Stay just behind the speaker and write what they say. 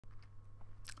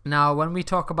Now, when we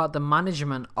talk about the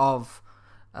management of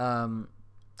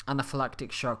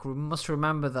anaphylactic shock, we must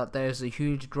remember that there's a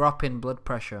huge drop in blood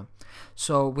pressure.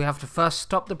 So we have to first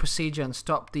stop the procedure and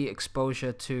stop the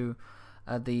exposure to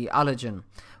the allergen.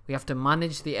 We have to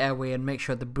manage the airway and make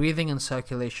sure the breathing and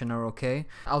circulation are okay.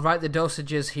 I'll write the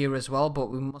dosages here as well, but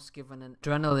we must give an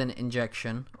adrenaline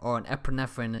injection or an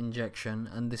epinephrine injection,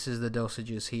 and this is the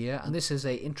dosages here, and this is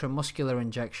a intramuscular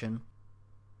injection.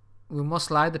 We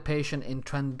must lie the patient in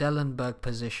Trendelenburg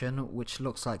position, which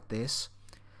looks like this.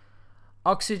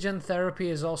 Oxygen therapy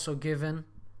is also given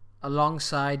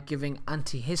alongside giving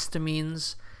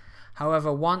antihistamines.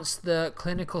 However, once the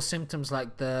clinical symptoms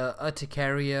like the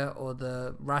urticaria or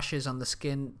the rashes on the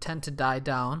skin tend to die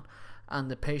down and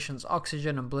the patient's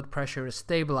oxygen and blood pressure is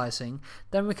stabilizing,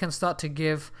 then we can start to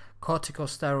give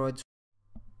corticosteroids,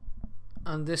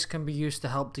 and this can be used to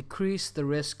help decrease the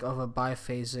risk of a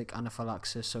biphasic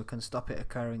anaphylaxis, so it can stop it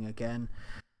occurring again.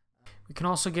 We can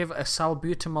also give a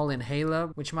salbutamol inhaler,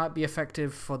 which might be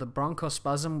effective for the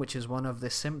bronchospasm, which is one of the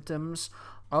symptoms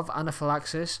of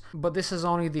anaphylaxis, but this is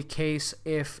only the case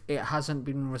if it hasn't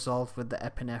been resolved with the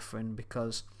epinephrine,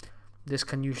 because this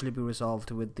can usually be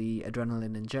resolved with the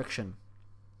adrenaline injection.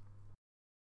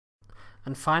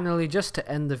 And finally, just to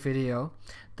end the video,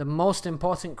 the most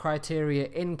important criteria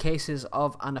in cases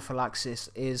of anaphylaxis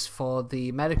is for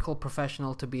the medical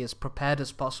professional to be as prepared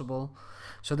as possible.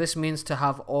 So this means to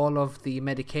have all of the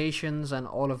medications and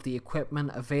all of the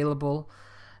equipment available.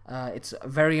 It's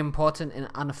very important in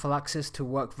anaphylaxis to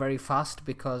work very fast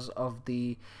because of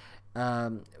the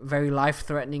very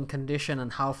life-threatening condition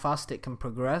and how fast it can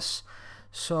progress.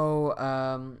 So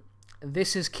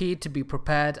this is key, to be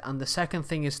prepared. And the second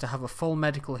thing is to have a full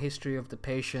medical history of the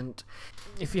patient.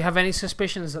 If you have any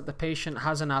suspicions that the patient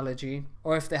has an allergy,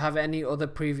 or if they have any other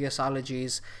previous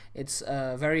allergies, it's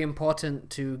very important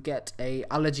to get an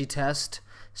allergy test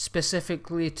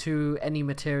specifically to any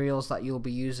materials that you'll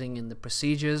be using in the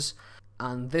procedures,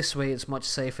 and this way it's much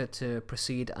safer to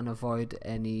proceed and avoid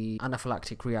any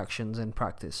anaphylactic reactions in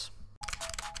practice.